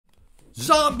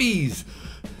Zombies!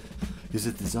 Is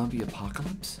it the zombie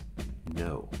apocalypse?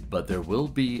 No, but there will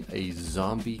be a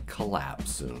zombie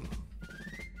collapse soon.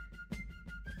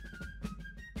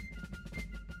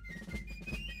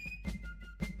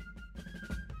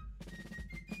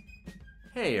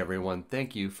 Hey everyone,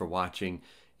 thank you for watching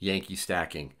Yankee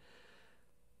Stacking.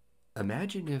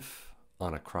 Imagine if,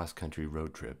 on a cross-country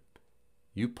road trip,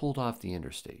 you pulled off the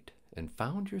interstate and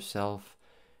found yourself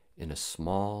in a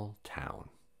small town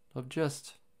of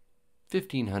just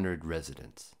 1,500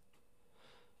 residents.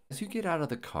 As you get out of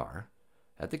the car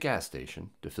at the gas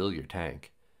station to fill your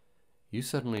tank, you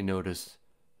suddenly notice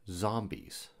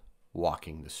zombies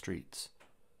walking the streets.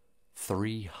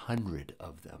 300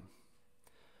 of them.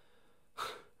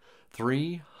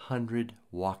 300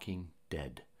 walking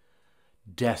dead,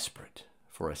 desperate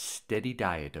for a steady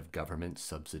diet of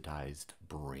government-subsidized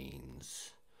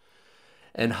brains.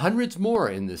 And hundreds more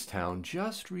in this town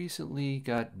just recently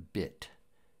got bit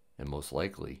and most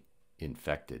likely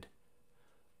infected.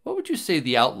 What would you say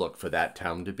the outlook for that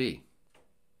town to be?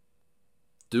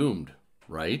 Doomed,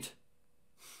 right?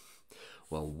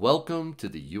 Well, welcome to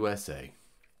the USA.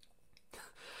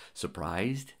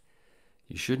 Surprised?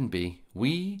 You shouldn't be.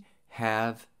 We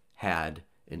have had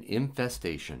an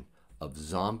infestation of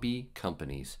zombie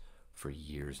companies for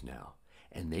years now,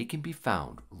 and they can be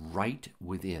found right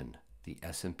within the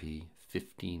S&P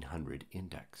 1500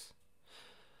 index.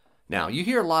 Now, you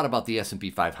hear a lot about the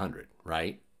S&P 500,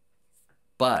 right?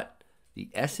 But the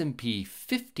S&P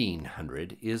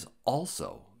 1500 is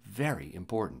also very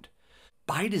important.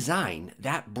 By design,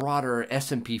 that broader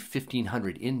S&P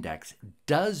 1500 index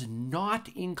does not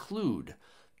include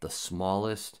the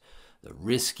smallest, the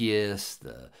riskiest,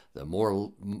 the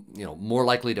more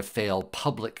likely to fail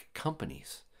public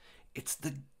companies. It's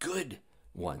the good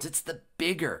ones. It's the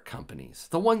bigger companies,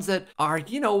 the ones that are,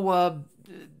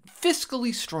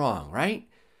 fiscally strong, right?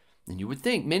 And you would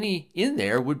think many in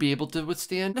there would be able to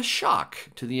withstand a shock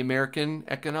to the American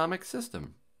economic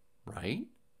system, right?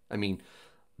 I mean,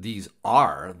 these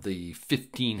are the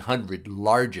 1,500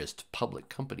 largest public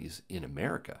companies in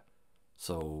America.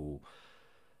 So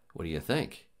what do you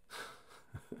think?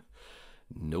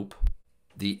 Nope.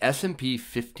 The S&P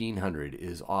 1500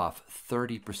 is off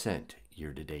 30%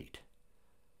 year to date.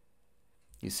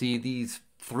 You see, these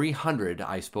 300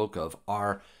 I spoke of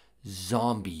are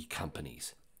zombie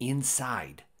companies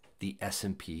inside the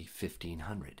S&P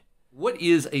 1500. What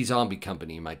is a zombie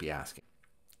company, you might be asking?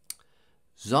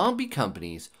 Zombie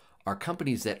companies are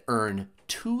companies that earn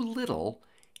too little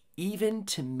even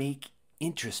to make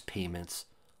interest payments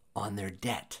on their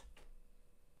debt.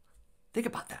 Think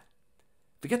about that.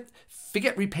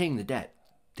 Forget repaying the debt.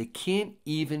 They can't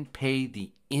even pay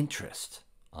the interest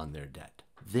on their debt.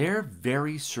 Their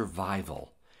very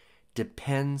survival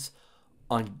depends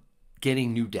on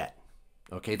getting new debt.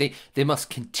 Okay, they must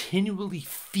continually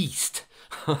feast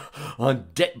on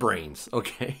debt brains.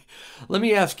 Okay, let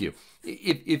me ask you,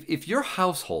 if your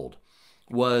household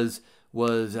was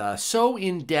so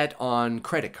in debt on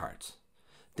credit cards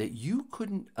that you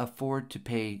couldn't afford to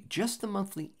pay just the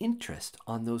monthly interest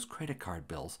on those credit card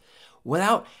bills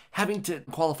without having to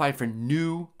qualify for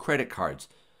new credit cards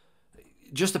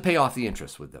just to pay off the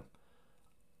interest with them.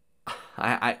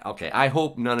 I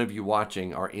hope none of you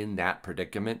watching are in that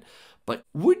predicament, but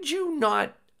would you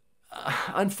not,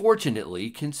 unfortunately,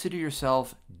 consider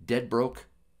yourself dead broke,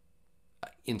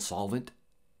 insolvent,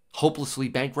 hopelessly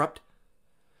bankrupt?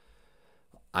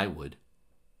 I would.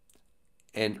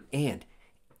 And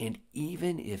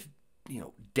even if,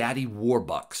 Daddy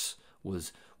Warbucks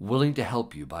was willing to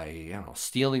help you by,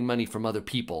 stealing money from other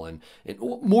people and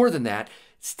more than that,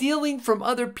 stealing from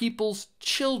other people's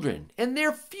children and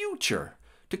their future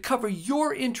to cover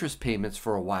your interest payments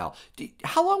for a while,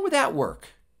 how long would that work?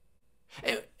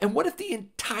 And what if the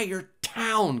entire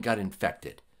town got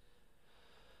infected?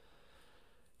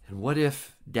 And what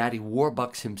if Daddy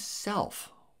Warbucks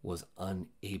himself was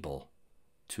unable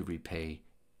to repay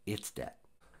its debt?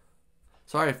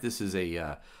 Sorry if this is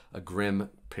a grim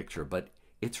picture, but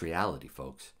it's reality,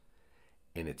 folks.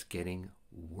 And it's getting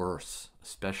worse,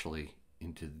 especially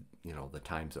into, the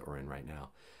times that we're in right now.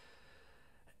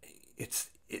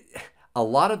 A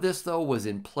lot of this, though, was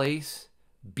in place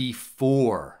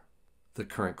before the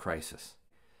current crisis.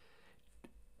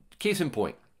 Case in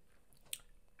point,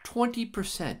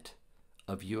 20%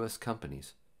 of U.S.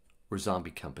 companies were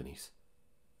zombie companies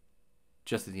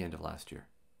just at the end of last year.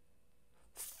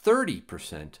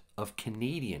 30% of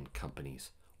Canadian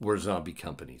companies were zombie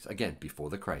companies, again, before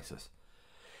the crisis.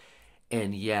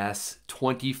 And yes,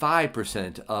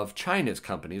 25% of China's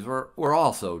companies were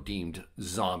also deemed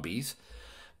zombies.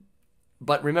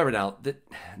 But remember now,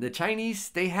 the Chinese,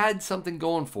 they had something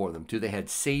going for them too. They had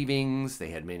savings,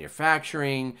 they had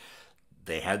manufacturing,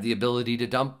 they had the ability to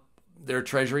dump their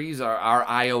treasuries, our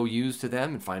IOUs to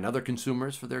them and find other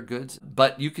consumers for their goods.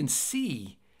 But you can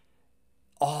see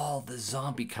all the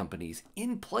zombie companies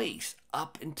in place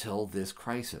up until this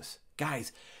crisis.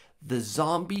 Guys, the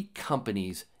zombie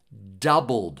companies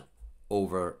doubled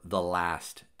over the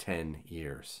last 10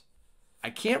 years. I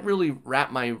can't really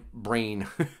wrap my brain,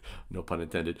 no pun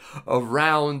intended,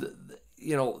 around,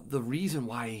 the reason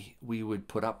why we would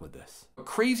put up with this. A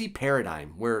crazy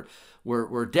paradigm where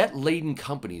debt-laden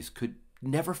companies could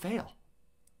never fail.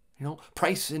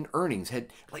 Price and earnings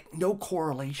had no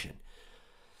correlation.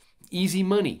 Easy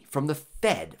money from the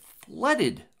Fed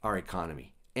flooded our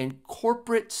economy. And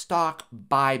corporate stock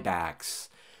buybacks,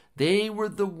 they were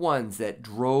the ones that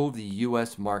drove the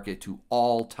U.S. market to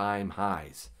all-time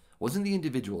highs. It wasn't the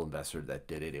individual investor that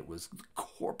did it. It was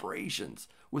corporations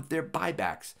with their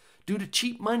buybacks due to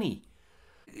cheap money.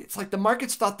 It's like the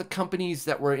markets thought the companies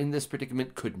that were in this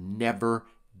predicament could never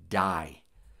die.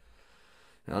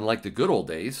 Unlike the good old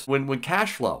days, when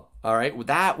cash flow, all right,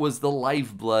 that was the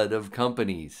lifeblood of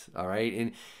companies, all right?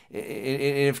 And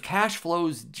if cash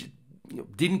flows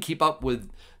didn't keep up with,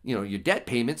 your debt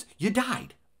payments, you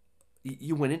died.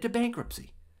 You went into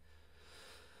bankruptcy.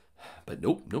 But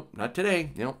nope, not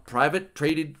today. Private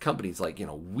traded companies like,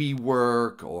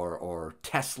 WeWork or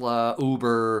Tesla,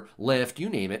 Uber, Lyft, you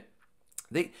name it,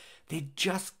 they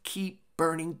just keep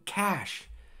burning cash.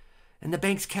 And the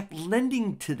banks kept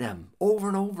lending to them over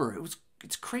and over.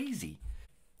 It's crazy.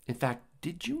 In fact,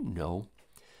 did you know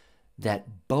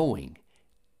that Boeing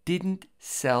didn't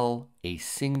sell a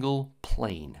single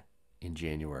plane in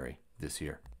January this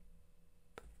year?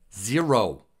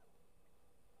 Zero.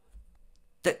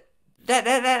 That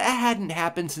hadn't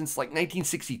happened since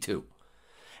 1962.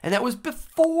 And that was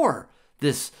before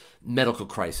this medical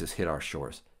crisis hit our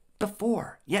shores.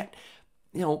 Before. Yet,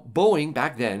 Boeing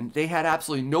back then, they had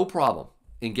absolutely no problem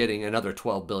in getting another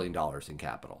 $12 billion in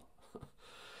capital.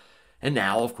 And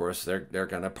now, of course, they're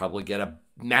going to probably get a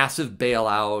massive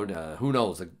bailout. Who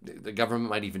knows? The government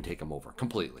might even take them over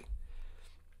completely.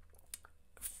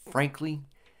 Frankly,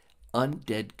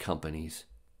 undead companies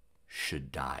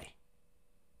should die.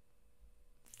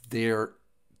 They're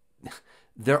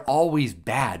always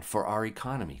bad for our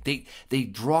economy. They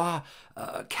draw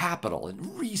capital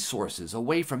and resources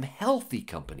away from healthy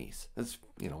companies. That's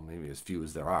maybe as few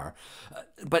as there are,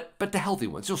 but the healthy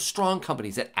ones, strong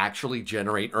companies that actually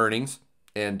generate earnings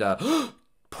and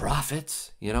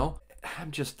profits.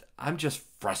 I'm just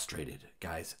frustrated,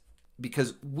 guys,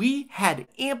 because we had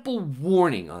ample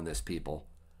warning on this, people.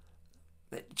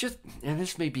 And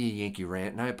this may be a Yankee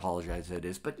rant, and I apologize if it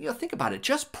is, but think about it.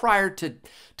 Just prior to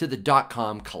the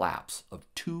dot-com collapse of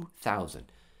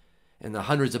 2000 and the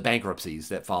hundreds of bankruptcies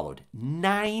that followed,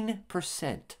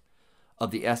 9%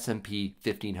 of the S&P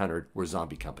 1500 were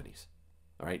zombie companies.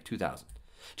 All right, 2000.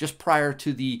 Just prior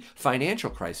to the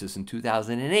financial crisis in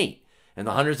 2008 and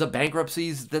the hundreds of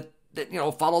bankruptcies that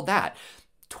followed that,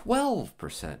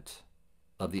 12%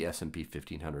 of the S&P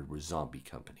 1500 were zombie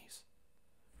companies.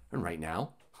 And right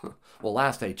now, well,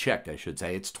 last I checked, I should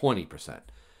say, it's 20%.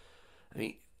 I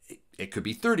mean, it could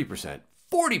be 30%,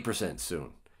 40% soon.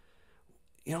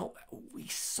 We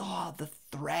saw the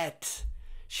threat.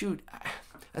 Shoot,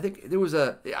 I think there was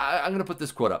I'm going to put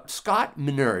this quote up. Scott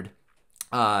Minerd,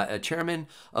 a chairman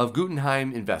of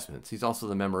Guggenheim Investments. He's also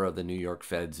the member of the New York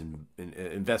Fed's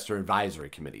Investor Advisory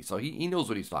Committee. So he knows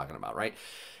what he's talking about, right?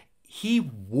 He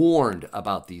warned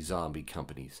about these zombie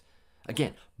companies,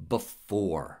 again,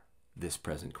 before this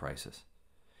present crisis.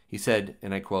 He said,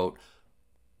 and I quote,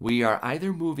 "We are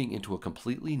either moving into a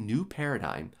completely new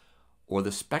paradigm or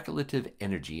the speculative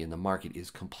energy in the market is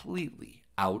completely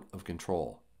out of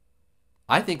control.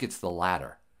 I think it's the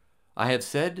latter. I have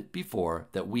said before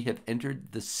that we have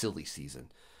entered the silly season,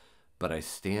 but I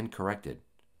stand corrected.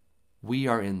 We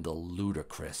are in the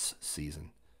ludicrous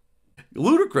season."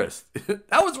 Ludicrous.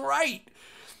 That was right.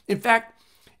 In fact,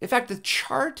 the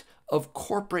chart of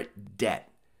corporate debt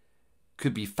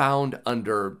could be found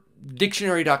under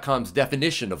dictionary.com's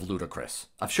definition of ludicrous.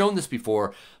 I've shown this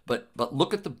before, but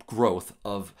look at the growth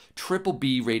of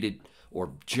BBB rated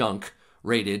or junk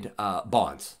rated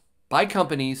bonds by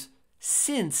companies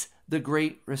since the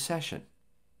Great Recession.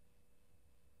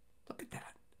 Look at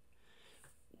that.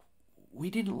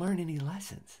 We didn't learn any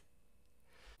lessons.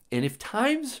 And if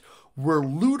times were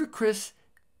ludicrous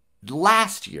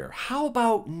last year, how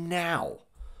about now?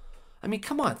 I mean,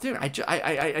 come on. I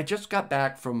just got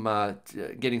back from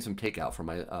getting some takeout from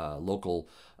my local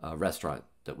restaurant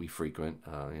that we frequent.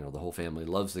 The whole family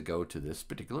loves to go to this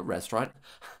particular restaurant.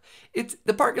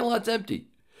 The parking lot's empty.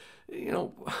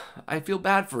 I feel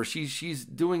bad for her. She's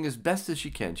doing as best as she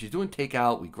can. She's doing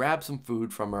takeout. We grabbed some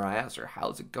food from her. I asked her,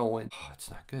 how's it going? Oh, it's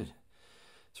not good.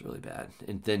 It's really bad.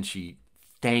 And then she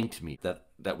thanked me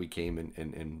that we came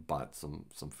and bought some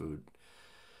food.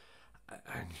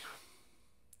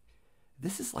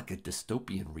 This is like a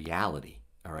dystopian reality,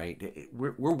 all right?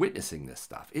 We're witnessing this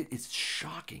stuff. It's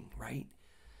shocking, right?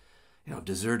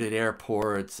 Deserted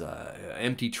airports,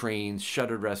 empty trains,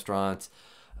 shuttered restaurants,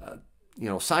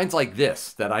 signs like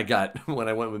this that I got when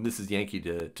I went with Mrs. Yankee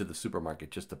to the supermarket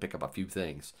just to pick up a few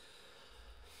things.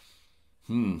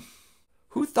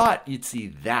 Who thought you'd see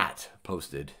that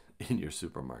posted in your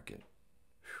supermarket?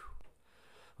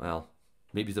 Well,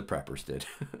 maybe the preppers did.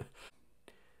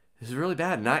 This is really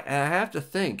bad. And I have to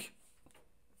think,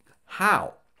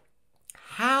 how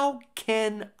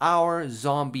can our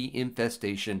zombie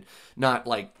infestation not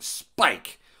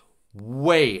spike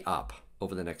way up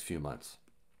over the next few months?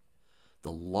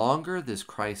 The longer this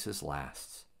crisis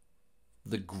lasts,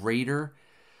 the greater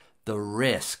the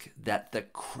risk that the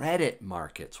credit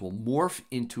markets will morph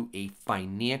into a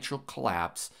financial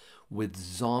collapse, with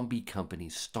zombie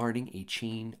companies starting a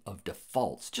chain of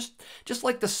defaults, just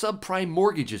like the subprime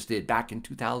mortgages did back in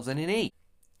 2008.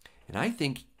 And I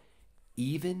think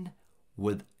even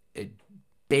with a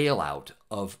bailout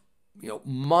of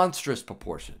monstrous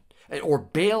proportion, or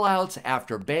bailouts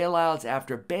after bailouts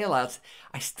after bailouts,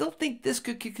 I still think this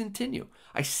could continue.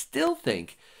 I still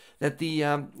think that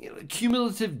the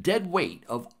cumulative dead weight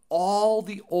of all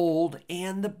the old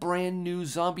and the brand new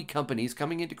zombie companies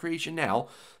coming into creation now,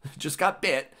 just got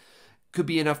bit, could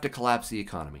be enough to collapse the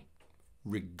economy,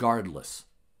 regardless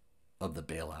of the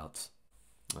bailouts.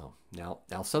 Oh,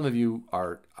 now some of you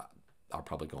are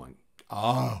probably going,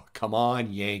 oh, come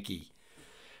on, Yankee.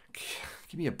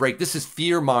 Give me a break. This is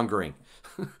fear-mongering.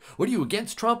 What are you,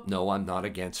 against Trump? No, I'm not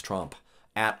against Trump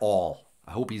at all.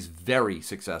 I hope he's very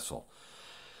successful.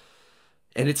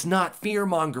 And it's not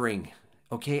fear-mongering,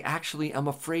 okay? Actually, I'm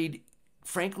afraid,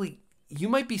 frankly, you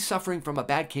might be suffering from a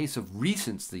bad case of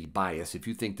recency bias if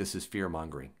you think this is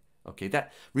fear-mongering, okay?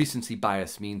 That recency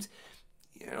bias means,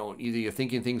 either you're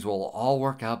thinking things will all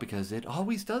work out because it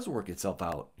always does work itself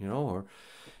out, or,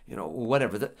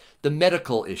 whatever. The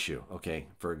medical issue, okay,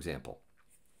 for example.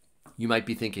 You might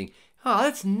be thinking, oh,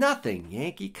 that's nothing,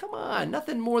 Yankee. Come on,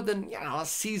 nothing more than, a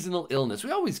seasonal illness.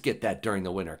 We always get that during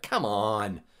the winter. Come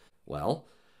on. Well,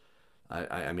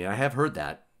 I mean, I have heard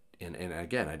that, and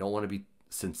again, I don't want to be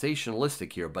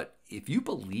sensationalistic here, but if you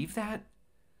believe that,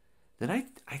 then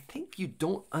I think you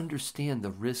don't understand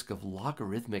the risk of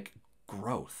logarithmic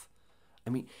growth.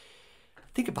 I mean,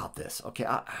 think about this. Okay,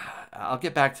 I'll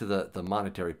get back to the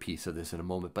monetary piece of this in a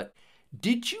moment, but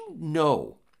did you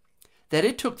know that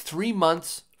it took 3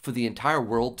 months for the entire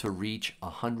world to reach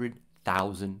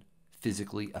 100,000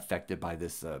 physically affected by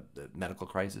this medical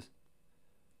crisis?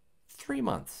 3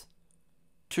 months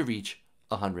to reach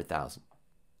 100,000.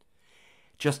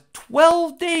 Just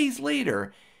 12 days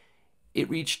later, it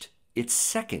reached its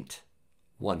second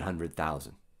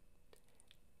 100,000.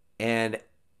 And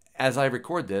as I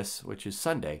record this, which is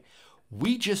Sunday,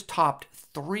 we just topped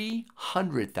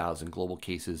 300,000 global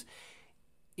cases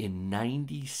in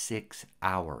 96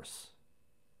 hours.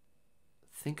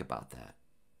 Think about that.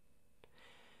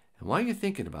 And while you're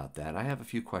thinking about that, I have a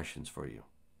few questions for you.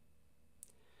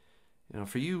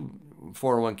 For you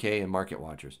 401k and market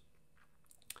watchers,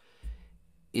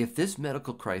 if this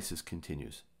medical crisis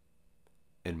continues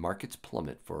and markets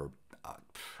plummet for,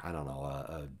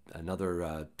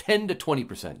 another 10 to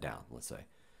 20% down, let's say,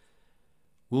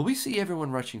 will we see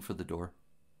everyone rushing for the door?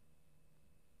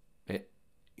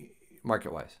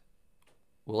 Market-wise,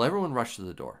 will everyone rush to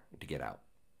the door to get out?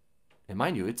 And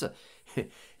mind you, it's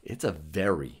a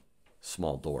very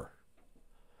small door.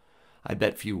 I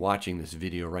bet few watching this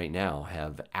video right now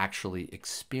have actually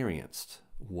experienced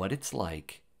what it's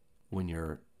like when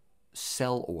your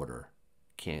sell order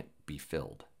can't be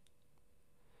filled.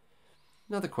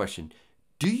 Another question,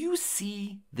 do you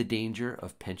see the danger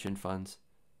of pension funds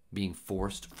being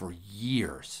forced for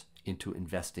years into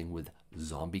investing with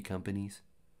zombie companies?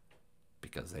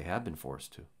 Because they have been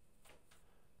forced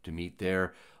to meet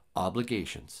their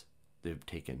obligations. They've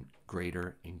taken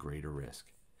greater and greater risk.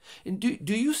 And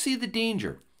do you see the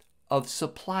danger of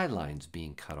supply lines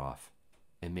being cut off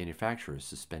and manufacturers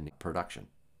suspending production?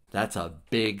 That's a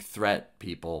big threat,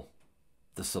 people.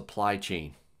 The supply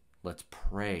chain. Let's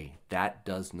pray that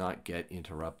does not get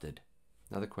interrupted.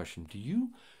 Another question, do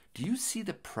you see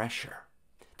the pressure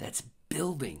that's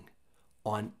building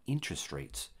on interest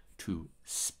rates to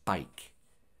spike?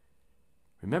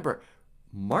 Remember,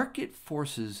 market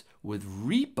forces with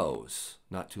repos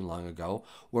not too long ago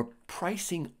were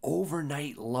pricing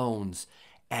overnight loans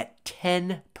at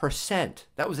 10%.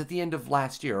 That was at the end of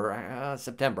last year, or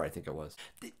September, I think it was.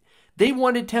 They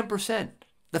wanted 10%.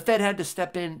 The Fed had to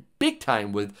step in big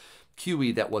time with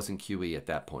QE that wasn't QE at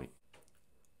that point.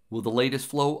 Will the latest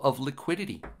flow of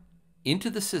liquidity into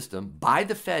the system by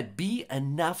the Fed be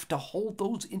enough to hold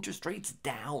those interest rates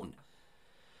down?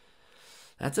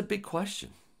 That's a big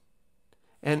question.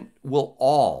 And will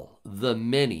all the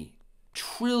many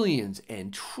trillions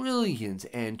and trillions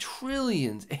and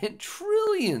trillions and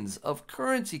trillions of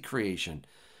currency creation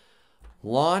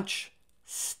launch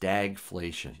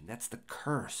stagflation? That's the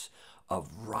curse of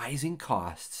rising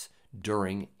costs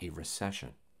during a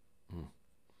recession.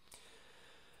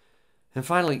 And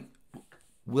finally,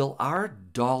 will our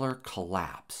dollar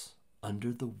collapse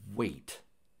under the weight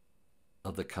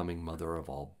of the coming mother of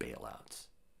all bailouts?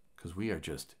 Because we are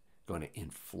just going to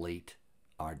inflate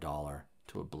our dollar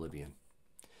to oblivion.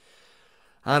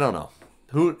 I don't know.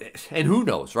 Who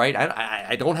knows, right?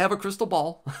 I don't have a crystal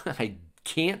ball. I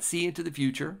can't see into the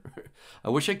future. I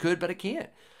wish I could, but I can't.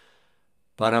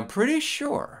 But I'm pretty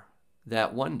sure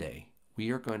that one day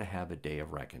we are going to have a day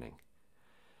of reckoning.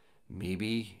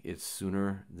 Maybe it's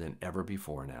sooner than ever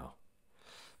before now.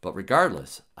 But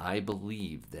regardless, I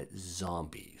believe that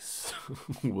zombies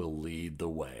will lead the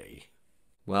way.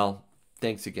 Well,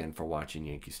 thanks again for watching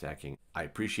Yankee Stacking. I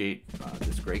appreciate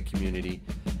this great community.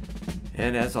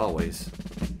 And as always,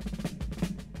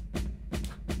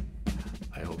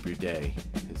 I hope your day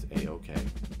is A-OK.